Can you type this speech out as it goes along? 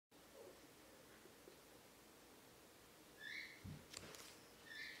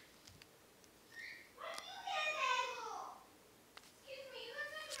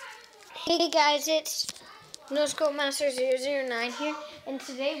Hey guys, it's NoScope Master 009 here, and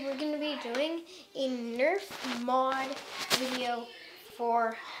today we're going to be doing a Nerf mod video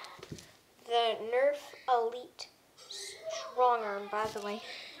for the Nerf Elite Strongarm. By the way,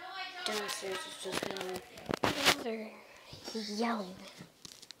 downstairs is just they're yelling.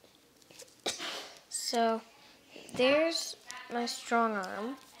 So there's my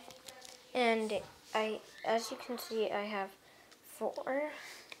Strongarm, and as you can see, I have 4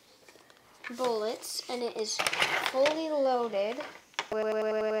 bullets, and it is fully loaded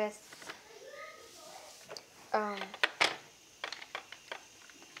with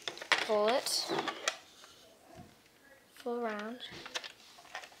bullets, full round,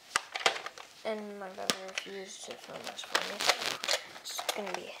 and my brother refused to film this for me, so it's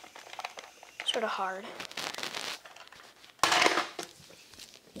gonna be sort of hard.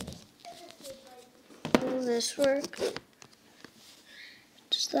 Will this work?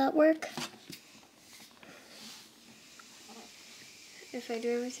 Does that work? If I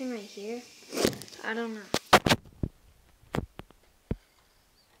do everything right here, I don't know.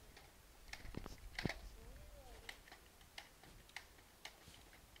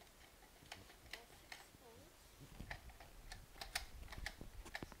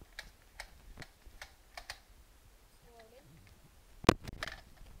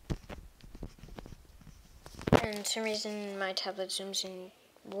 And for some reason my tablet zooms in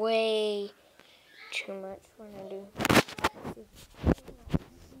way too much when I do.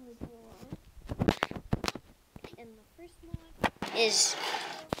 And the first mod is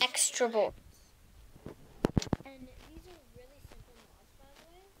extra bolts. And these are really simple mods, by the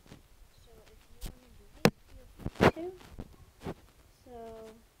way. So if you want to do this, feel free to. So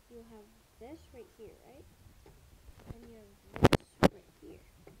you have this right here, right? And you have this right here.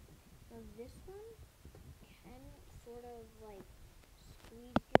 Now this one can sort of like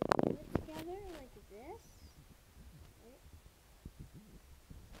squeeze your bullet together like this, right?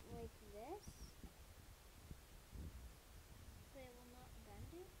 Like this. But it will not bend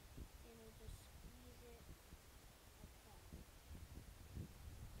it. It'll just squeeze it apart.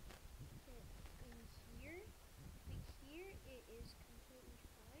 Okay, in here, right here, it is completely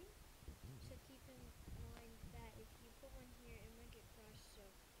fine. So keep in mind that if you put one here, it might get crushed. So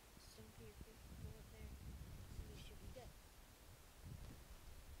just don't put your fifth bullet there. So you should be good.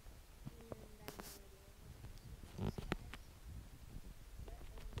 And I have no idea what this is, guys. But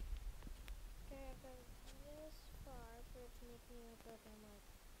okay, I've got this far for it to make me look like I'm like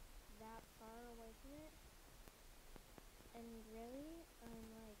that far away from it. And really, I'm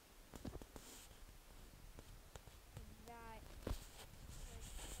like that, like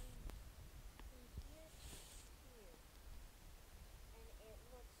from here to here. And it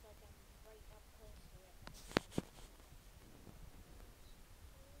looks like I'm right up close to it.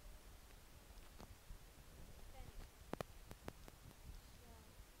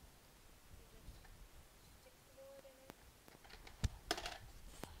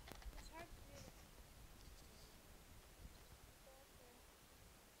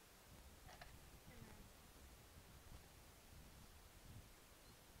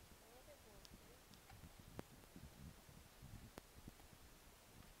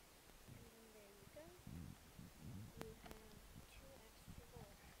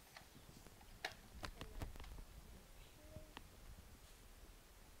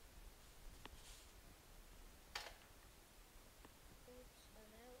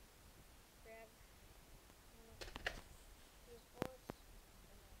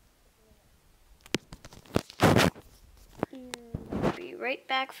 And I'll be right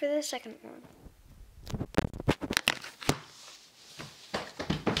back for the second one.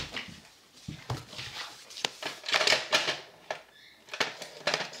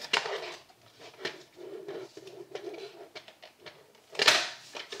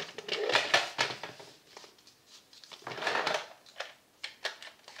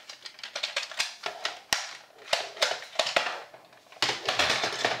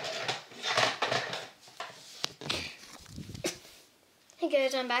 Hey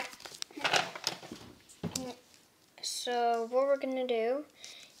guys, I'm back. So what we're gonna do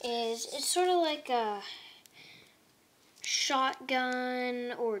is, it's sort of like a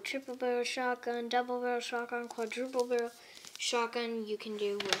shotgun or triple barrel shotgun, double barrel shotgun, quadruple barrel shotgun you can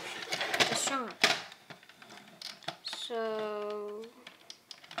do with the Strongarm. So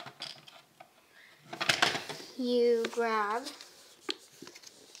you grab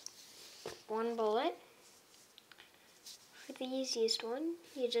one bullet. For the easiest one,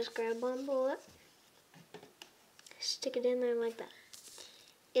 you just grab one bullet, stick it in there like that.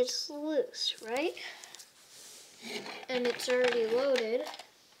 It's loose, right? And it's already loaded,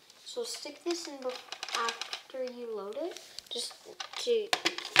 So stick this in after you load it, just to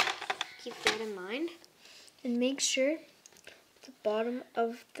keep that in mind. And make sure the bottom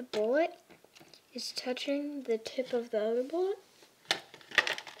of the bullet is touching the tip of the other bullet.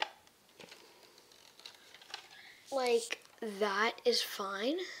 Like that is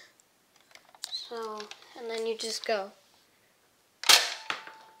fine. So, and then you just go.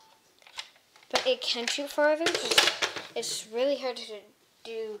 But it can shoot farther. It's really hard to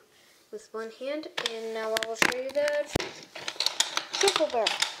do with one hand. And now I will show you the triple barrel.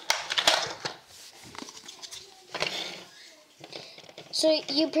 So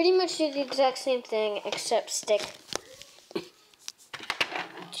you pretty much do the exact same thing except stick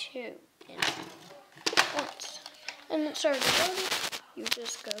two in once. And then start loading. You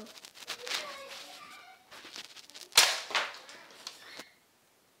just go.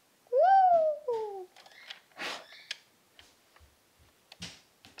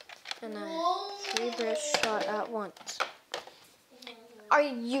 And a 3-burst shot at once. Are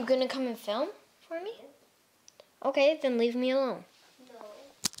you gonna come and film for me? Okay, then leave me alone. No.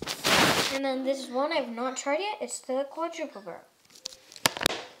 And then this is one I've not tried yet. It's the quadruple barrel.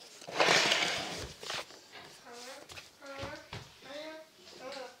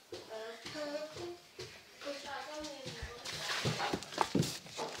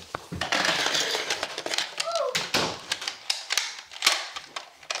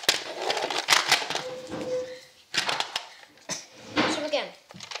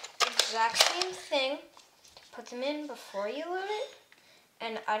 Exact same thing. Put them in before you load it.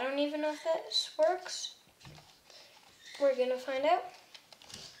 And I don't even know if this works. We're gonna find out.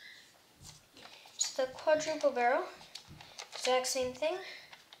 It's the quadruple barrel. Exact same thing.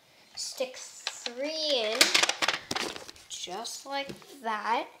 Stick 3 in, just like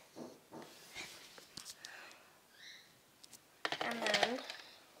that. And then,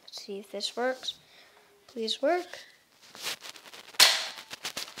 let's see if this works. Please work.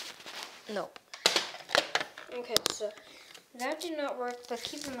 Nope. Okay, so that did not work, but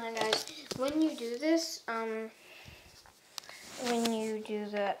keep in mind, guys, when you do this, when you do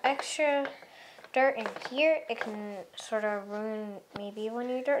the extra dart in here, it can sort of ruin maybe one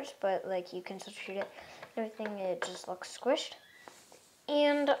of your darts, but like you can still shoot it and everything, it just looks squished.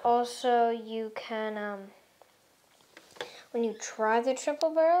 And also you can, when you try the triple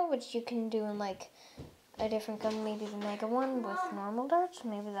barrel, which you can do in like a different gun, maybe the Mega one with normal darts,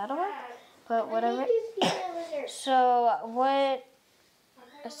 maybe that'll work. But whatever. So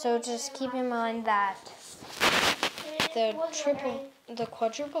just keep in mind that the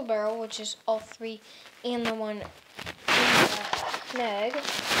quadruple barrel, which is all 3 and the one in the Meg,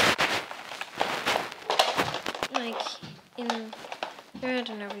 like in the red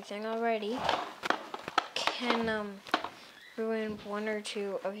and everything already, can ruin 1 or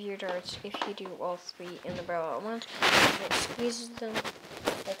 2 of your darts if you do all 3 in the barrel at once. And it squeezes them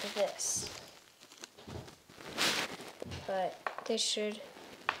like this. But this should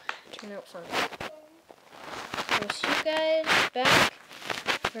turn out fine. I'll see you guys back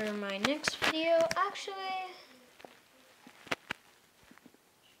for my next video. Actually,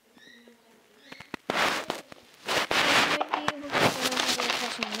 I might be able to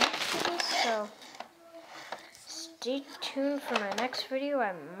attach a knife to this, so stay tuned for my next video.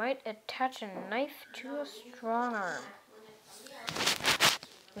 I might attach a knife to a strong arm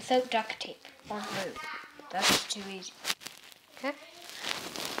without duct tape or glue. That's too easy. Okay?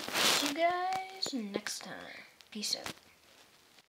 See you guys next time. Peace out.